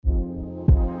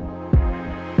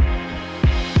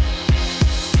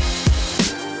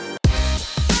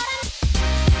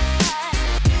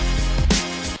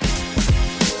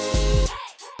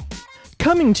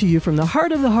Coming to you from the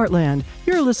heart of the heartland,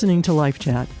 you're listening to Life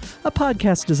Chat, a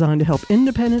podcast designed to help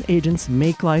independent agents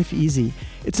make life easy.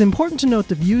 It's important to note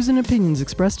the views and opinions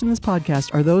expressed in this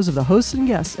podcast are those of the hosts and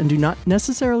guests and do not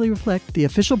necessarily reflect the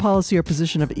official policy or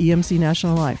position of EMC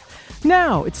National Life.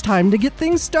 Now, it's time to get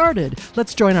things started.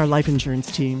 Let's join our life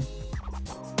insurance team.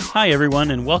 Hi, everyone,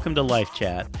 and welcome to Life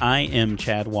Chat. I am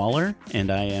Chad Waller,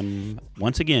 and I am,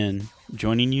 once again,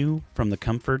 joining you from the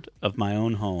comfort of my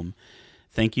own home.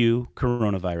 Thank you,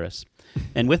 coronavirus.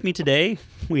 And with me today,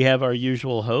 we have our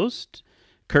usual host,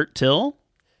 Kurt Till.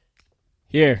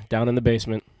 Here, down in the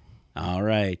basement. All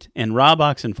right. And Rob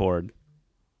Oxenford.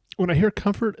 When I hear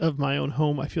comfort of my own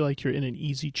home, I feel like you're in an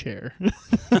easy chair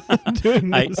doing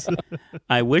this.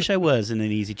 I wish I was in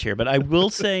an easy chair, but I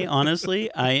will say,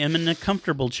 honestly, I am in a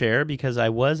comfortable chair because I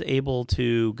was able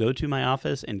to go to my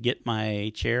office and get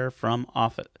my chair from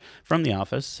the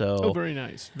office. So, very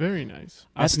nice. Very nice.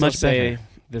 I That's still much say better.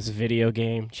 this video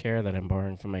game chair that I'm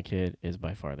borrowing from my kid is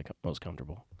by far the most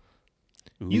comfortable.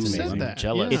 You Ooh, said I'm that.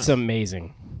 jealous. Yeah. It's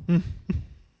amazing.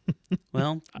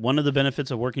 Well, one of the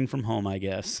benefits of working from home, I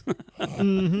guess.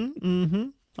 Mm-hmm.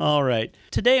 All right.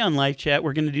 Today on Live Chat,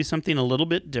 we're going to do something a little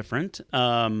bit different.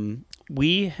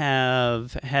 We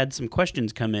have had some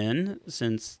questions come in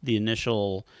since the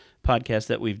initial podcast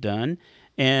that we've done,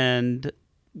 and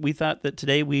we thought that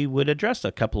today we would address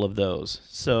a couple of those.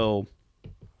 So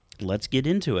let's get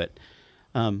into it.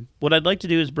 What I'd like to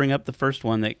do is bring up the first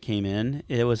one that came in.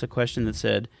 It was a question that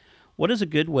said, what is a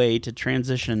good way to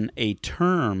transition a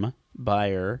term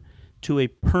buyer to a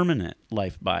permanent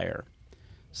life buyer?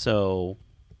 So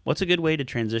what's a good way to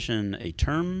transition a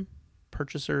term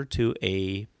purchaser to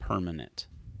a permanent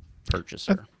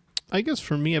purchaser? I guess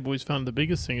for me, I've always found the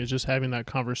biggest thing is just having that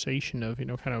conversation of,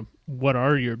 kind of what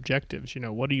are your objectives?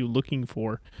 What are you looking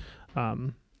for?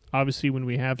 Obviously, when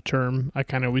we have term, I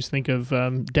kind of always think of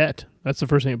debt. That's the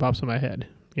first thing that pops in my head,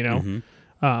 Mm-hmm.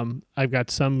 I've got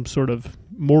some sort of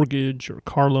mortgage or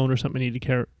car loan or something I need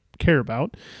to care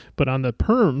about. But on the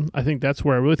perm, I think that's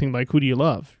where I really think, like, who do you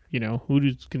love?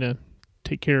 Who's going to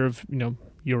take care of,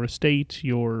 your estate,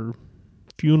 your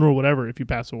funeral, whatever, if you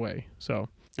pass away. So,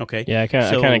 Okay. Yeah, I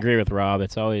kind of agree with Rob.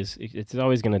 It's always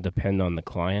going to depend on the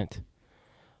client.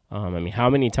 How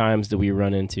many times do we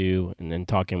run into, and then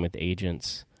talking with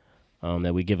agents,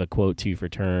 that we give a quote to for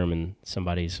term and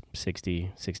somebody's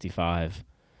 60, 65,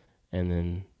 and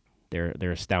then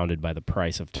they're astounded by the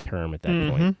price of term at that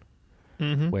point.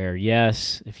 Mm-hmm. Where,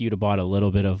 yes, if you'd have bought a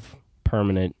little bit of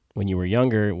permanent when you were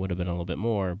younger, it would have been a little bit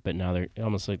more, but now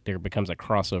there becomes a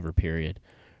crossover period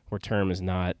where term is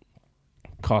not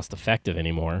cost effective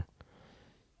anymore,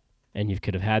 and you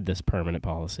could have had this permanent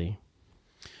policy.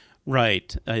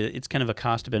 Right. It's kind of a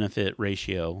cost-benefit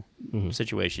ratio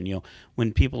situation.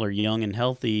 When people are young and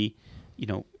healthy,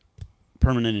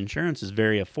 permanent insurance is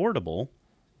very affordable,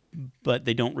 but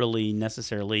they don't really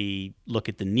necessarily look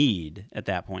at the need at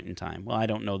that point in time. Well, I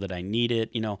don't know that I need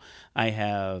it. I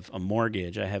have a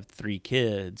mortgage. I have 3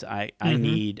 kids. I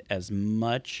need as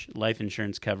much life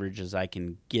insurance coverage as I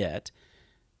can get.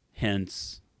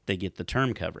 Hence, they get the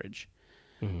term coverage.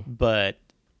 Mm-hmm. But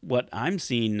what I'm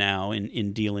seeing now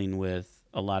in dealing with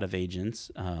a lot of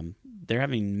agents, they're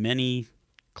having many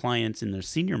clients in their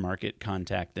senior market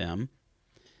contact them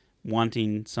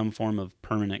wanting some form of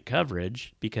permanent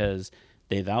coverage because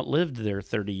they've outlived their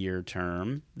 30-year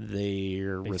term.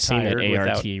 They've retired seen that ART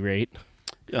without rate.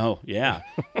 Oh, yeah.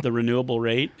 The renewable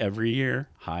rate every year,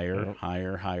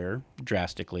 higher,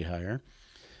 drastically higher.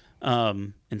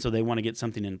 And so they want to get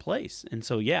something in place. And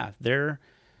so, yeah, they're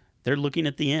looking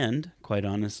at the end, quite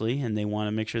honestly, and they want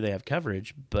to make sure they have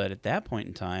coverage. But at that point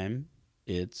in time,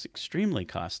 it's extremely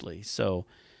costly. So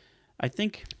I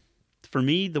think for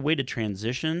me, the way to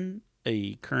transition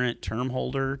a current term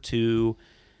holder to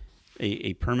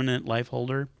a permanent life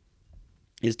holder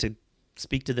is to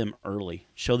speak to them early,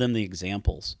 show them the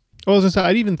examples. Well, as I said,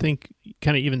 I'd even think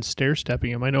kind of even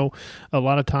stair-stepping them. I know a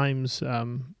lot of times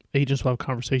agents will have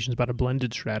conversations about a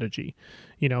blended strategy.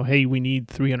 Hey, we need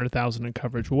 300,000 in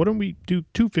coverage. Well, why don't we do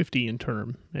 250 in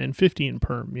term and 50 in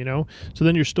perm? So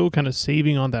then you're still kind of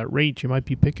saving on that rate. You might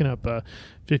be picking up a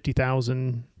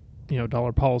 $50,000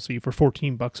 dollar policy for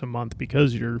 $14 a month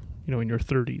because you're in your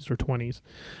 30s or 20s,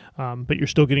 but you're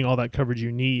still getting all that coverage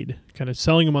you need. Kind of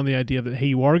selling them on the idea that, hey,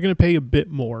 you are going to pay a bit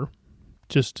more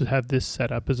just to have this set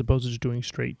up as opposed to just doing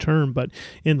straight term. But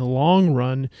in the long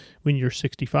run, when you're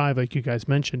 65, like you guys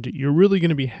mentioned, you're really going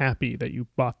to be happy that you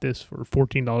bought this for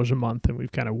 $14 a month, and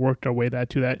we've kind of worked our way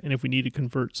to that. And if we need to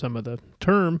convert some of the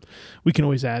term, we can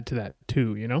always add to that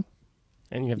too,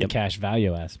 And you have the cash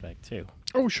value aspect too.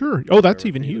 Oh, sure. Oh, that's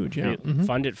even huge. Yeah.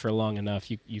 Fund it for long enough,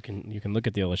 you can look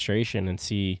at the illustration and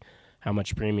see how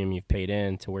much premium you've paid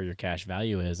in to where your cash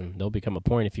value is, and there'll become a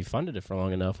point if you funded it for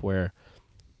long enough where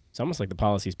it's almost like the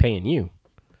policy's paying you.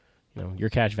 You know, your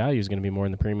cash value is going to be more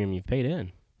than the premium you've paid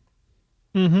in.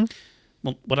 Mm-hmm.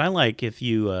 Well, what I like if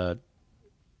you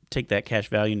take that cash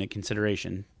value into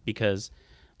consideration, because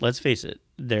let's face it,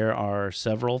 there are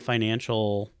several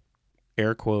financial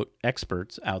air quote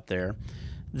experts out there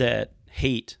that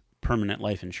hate permanent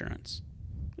life insurance.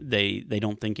 They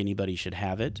don't think anybody should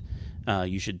have it.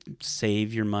 You should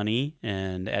save your money,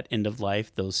 and at end of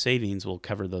life, those savings will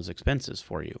cover those expenses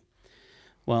for you.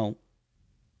 Well,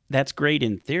 that's great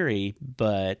in theory,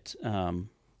 but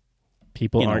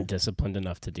people aren't disciplined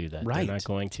enough to do that. Right. They're not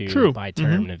going to buy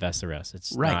term and invest the rest.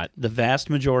 It's right. not. The vast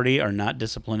majority are not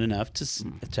disciplined enough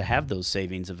to have those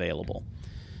savings available.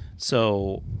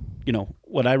 So,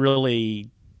 what I really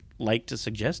like to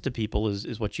suggest to people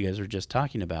is what you guys were just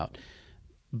talking about.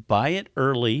 Buy it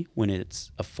early when it's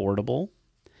affordable,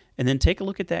 and then take a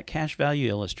look at that cash value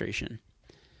illustration.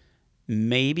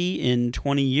 Maybe in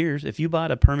 20 years, if you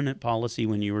bought a permanent policy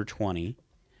when you were 20,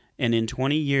 and in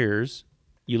 20 years,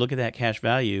 you look at that cash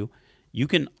value, you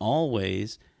can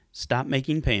always stop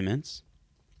making payments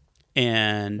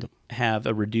and have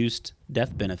a reduced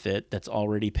death benefit that's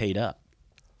already paid up.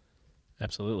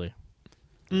 Absolutely.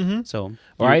 Mm-hmm. So,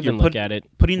 or I even look at it,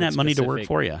 putting that money to work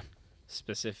for you.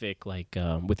 Specific, like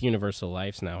with Universal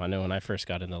Lives now. I know when I first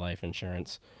got into life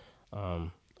insurance,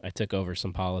 I took over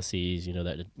some policies,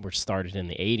 that were started in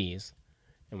the 80s.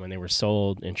 And when they were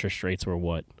sold, interest rates were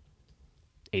what?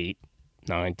 8,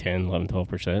 9, 10, 11,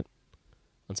 12%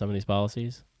 on some of these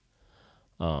policies.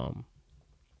 And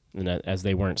as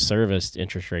they weren't serviced,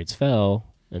 interest rates fell,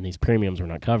 and these premiums were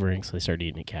not covering, so they started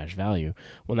eating at cash value.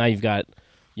 Well, now you've got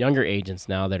younger agents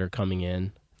now that are coming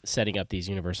in, setting up these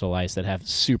universal lives that have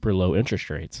super low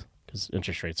interest rates because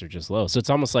interest rates are just low. So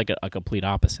it's almost like a complete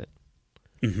opposite.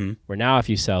 Mm-hmm. Where now if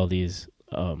you sell these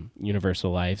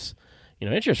universal lives,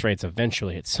 interest rates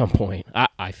eventually at some point,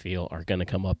 I feel, are going to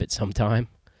come up at some time.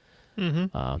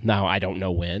 Mm-hmm. Now, I don't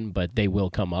know when, but they will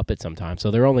come up at some time.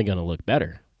 So they're only going to look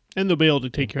better. And they'll be able to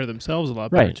take care of themselves a lot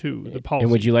better, too. The policy.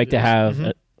 And would you like to have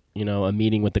mm-hmm. a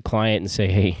meeting with the client and say,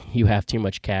 hey, you have too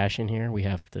much cash in here. We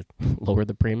have to lower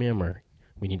the premium, or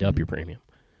we need to up your premium.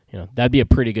 That'd be a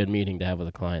pretty good meeting to have with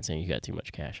a client saying you got too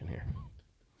much cash in here.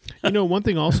 One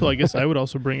thing also, I guess I would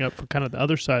also bring up for kind of the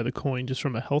other side of the coin, just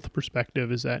from a health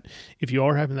perspective, is that if you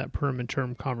are having that perm and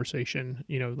term conversation,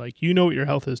 what your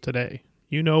health is today.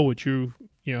 What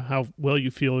how well you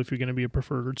feel if you're going to be a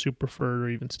preferred or super preferred or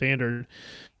even standard.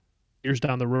 Years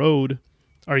down the road,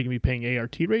 are you going to be paying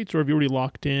ART rates, or have you already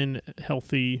locked in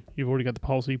healthy? You've already got the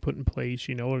policy put in place,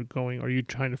 or are you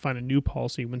trying to find a new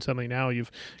policy when suddenly now you've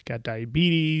got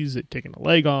diabetes, taking a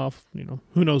leg off,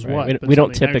 who knows right. what. We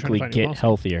don't typically get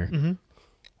healthier. Mm-hmm.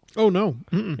 Oh, no.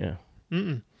 Mm-mm. Yeah.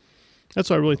 Mm-mm.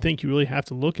 That's what I really think you really have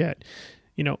to look at.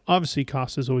 Obviously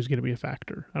cost is always going to be a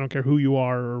factor. I don't care who you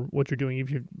are or what you're doing.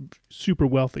 If you're super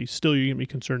wealthy, still you're going to be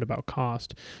concerned about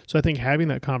cost. So I think having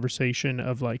that conversation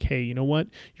of like, hey, you know what?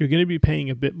 You're going to be paying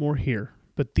a bit more here,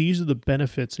 but these are the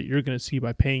benefits that you're going to see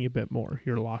by paying a bit more.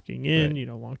 You're locking in,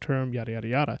 right. Long term, yada, yada,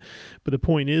 yada. But the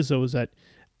point is, though, is that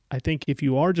I think if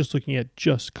you are just looking at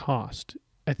just cost,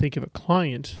 I think if a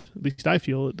client, at least I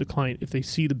feel the client, if they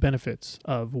see the benefits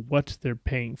of what they're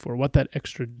paying for, what that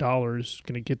extra dollar is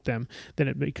going to get them, then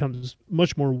it becomes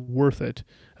much more worth it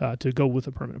to go with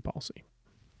a permanent policy.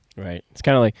 Right. It's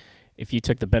kind of like if you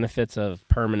took the benefits of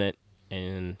permanent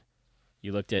and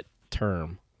you looked at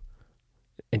term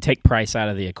and take price out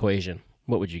of the equation,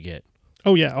 what would you get?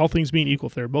 Oh, yeah. All things being equal,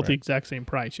 if they're both right. the exact same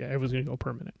price, yeah, everyone's going to go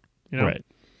permanent. Right.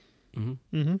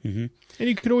 Mm-hmm. Mm-hmm. And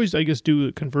you could always, I guess, do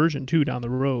a conversion too down the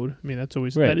road. I mean,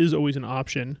 that is always an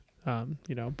option.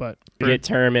 But get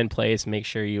term in place. Make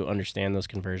sure you understand those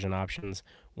conversion options.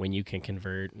 When you can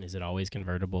convert, is it always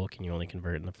convertible? Can you only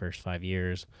convert in the first 5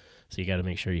 years? So you got to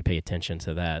make sure you pay attention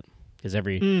to that because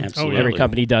every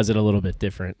company does it a little bit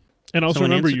different. And also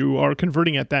remember, you are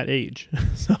converting at that age.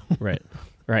 So.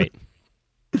 Right.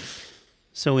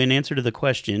 So in answer to the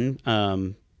question,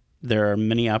 there are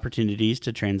many opportunities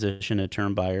to transition a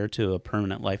term buyer to a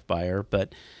permanent life buyer,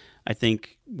 but I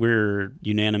think we're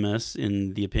unanimous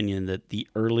in the opinion that the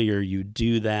earlier you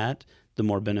do that, the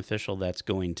more beneficial that's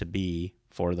going to be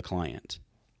for the client,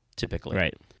 typically.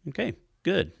 Right. Okay,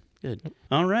 good.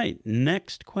 All right,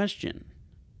 next question.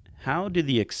 How do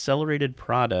the accelerated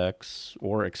products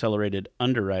or accelerated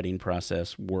underwriting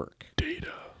process work?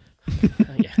 Data.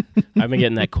 Yeah, I've been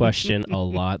getting that question a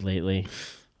lot lately.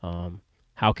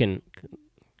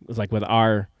 It's like with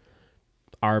our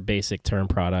basic term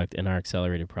product and our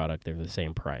accelerated product, they're the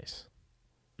same price.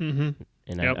 Mm-hmm.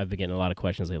 And I've been getting a lot of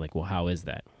questions lately, like, well, how is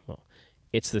that? Well,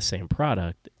 it's the same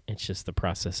product. It's just the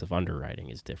process of underwriting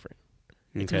is different.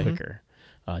 It's Okay. quicker.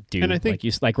 And I think-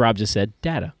 like Rob just said,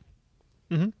 data.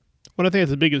 Mm-hmm. Well, I think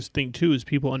that's the biggest thing too is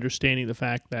people understanding the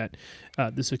fact that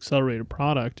this accelerated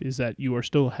product is that you are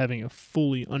still having a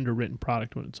fully underwritten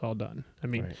product when it's all done. I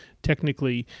mean, Right.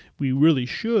 technically, we really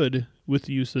should, with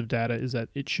the use of data, is that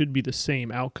it should be the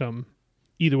same outcome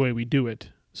either way we do it.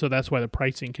 So that's why the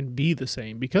pricing can be the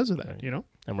same because of that. Right. You know.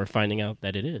 And we're finding out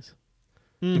that it is.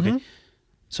 Mm-hmm. Okay.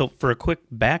 So for a quick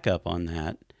backup on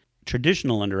that,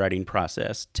 traditional underwriting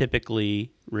process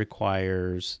typically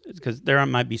requires, because there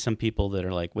might be some people that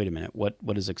are like, wait a minute, what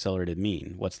does accelerated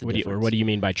mean? What's the difference? What do you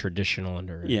mean by traditional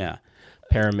underwriting? Yeah.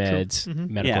 Parameds, True. Mhm.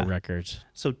 medical Yeah. records.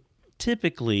 So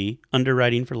typically,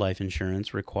 underwriting for life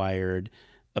insurance required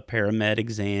a paramed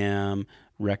exam,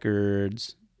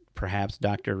 records, perhaps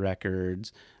doctor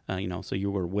records. So you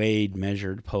were weighed,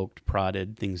 measured, poked,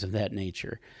 prodded, things of that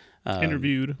nature.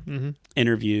 Interviewed. Mm-hmm.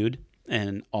 Interviewed,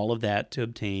 and all of that to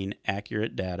obtain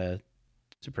accurate data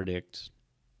to predict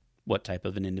what type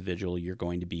of an individual you're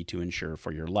going to be to insure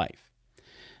for your life.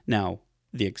 Now,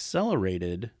 the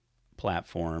accelerated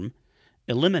platform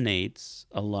eliminates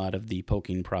a lot of the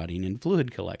poking, prodding, and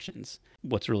fluid collections.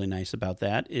 What's really nice about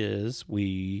that is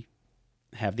we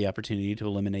have the opportunity to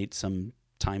eliminate some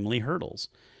timely hurdles.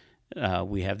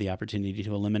 We have the opportunity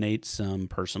to eliminate some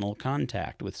personal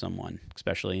contact with someone,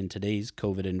 especially in today's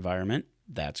COVID environment.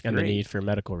 That's And great. the need for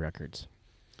medical records.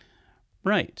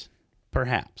 Right.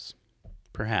 Perhaps.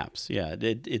 Yeah.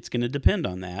 It's going to depend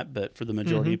on that. But for the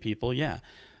majority of people, yeah.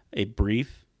 A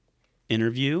brief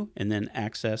interview and then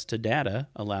access to data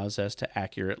allows us to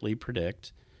accurately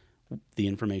predict the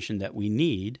information that we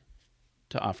need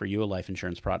to offer you a life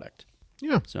insurance product.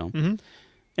 Yeah. So, Mm-hmm.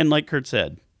 and like Kurt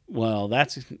said, well,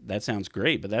 that sounds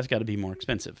great, but that's got to be more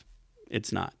expensive.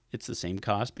 It's not. It's the same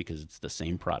cost because it's the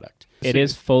same product. It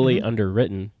is fully Mm-hmm.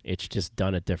 underwritten. It's just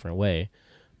done a different way.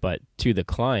 But to the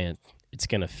client, it's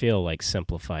going to feel like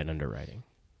simplified underwriting.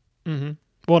 Mm-hmm.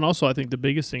 Well, and also I think the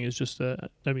biggest thing is just,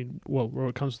 where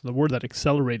it comes to the word that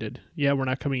accelerated. Yeah, we're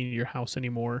not coming into your house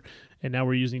anymore, and now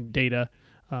we're using data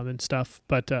and stuff.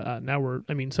 But now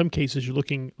some cases you're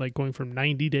looking like going from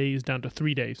 90 days down to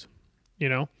 3 days, you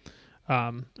know?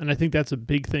 And I think that's a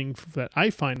big thing that I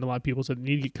find a lot of people said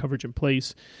need to get coverage in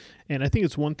place. And I think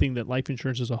it's one thing that life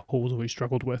insurance as a whole has always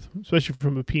struggled with, especially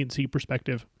from a P&C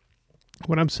perspective.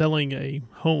 When I'm selling a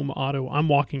home auto, I'm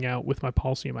walking out with my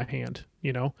policy in my hand,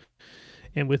 you know?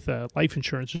 And with life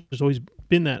insurance, there's always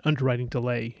been that underwriting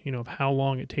delay, you know, of how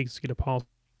long it takes to get a policy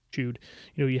issued.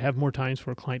 You know, you have more times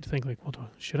for a client to think like, well,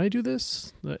 should I do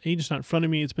this? The agent's not in front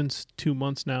of me. It's been 2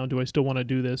 months now. Do I still want to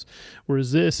do this?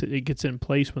 Whereas this, it gets in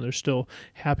place when they're still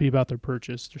happy about their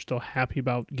purchase. They're still happy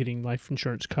about getting life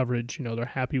insurance coverage. You know, they're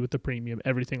happy with the premium,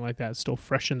 everything like that. It's still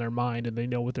fresh in their mind and they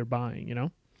know what they're buying, you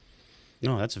know?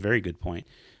 No, that's a very good point.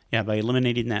 Yeah, by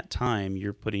eliminating that time,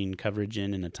 you're putting coverage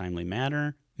in a timely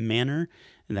manner, and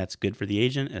that's good for the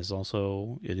agent as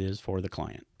also it is for the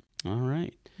client. All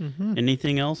right. Mm-hmm.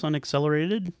 Anything else on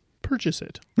accelerated? Purchase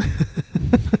it.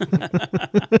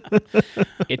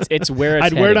 It's where it's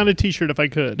I'd wear it heading. on a T-shirt if I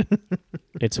could.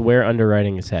 It's where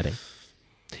underwriting is heading.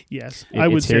 Yes, It- I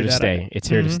would it's say here to that. stay. It's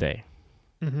here to Mhm. stay.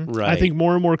 Mm-hmm. Right. I think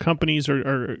more and more companies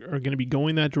are going to be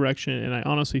going that direction, and I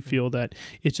honestly feel that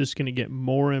it's just going to get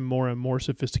more and more and more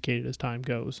sophisticated as time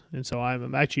goes. And so I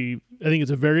think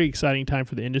it's a very exciting time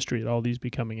for the industry that all these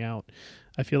be coming out.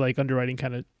 I feel like underwriting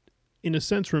kind of, in a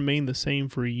sense, remained the same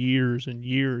for years and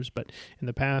years, but in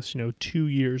the past, 2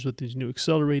 years with these new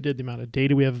accelerated, the amount of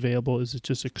data we have available is it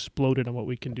just exploded on what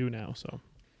we can do now. So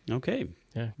Okay.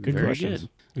 Yeah, good Very questions. good.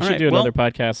 We All should right, do well- another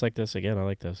podcast like this again. I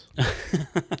like this.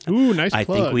 ooh, nice I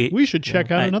plug. think we- should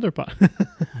check out I- another pod.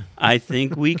 I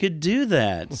think we could do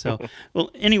that. So,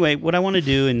 well, anyway, what I want to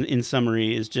do in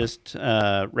summary is just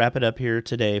wrap it up here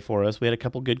today for us. We had a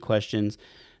couple good questions.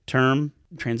 Term,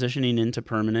 transitioning into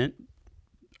permanent.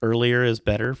 Earlier is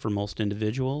better for most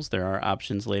individuals. There are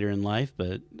options later in life,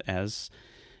 but as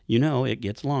you know, it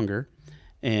gets longer.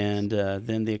 And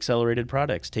then the accelerated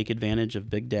products take advantage of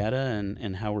big data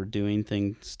and how we're doing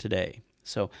things today.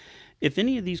 So if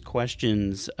any of these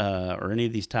questions or any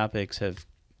of these topics have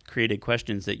created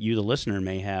questions that you, the listener,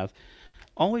 may have,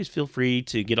 always feel free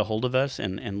to get a hold of us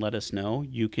and let us know.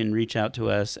 You can reach out to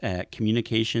us at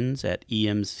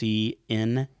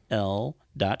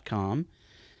communications@emcnl.com.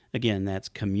 Again, that's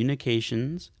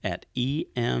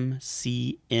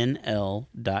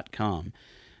communications@emcnl.com.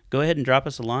 Go ahead and drop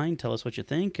us a line. Tell us what you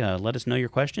think. Let us know your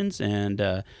questions.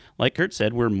 And like Kurt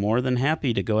said, we're more than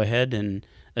happy to go ahead and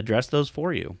address those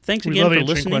for you. Thanks We again love for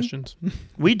answering listening. questions.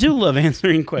 We do love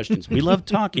answering questions. We love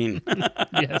talking.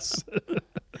 Yes.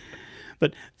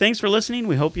 But thanks for listening.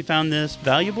 We hope you found this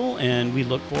valuable, and we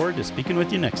look forward to speaking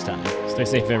with you next time. Stay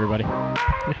safe, everybody.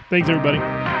 Thanks,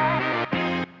 everybody.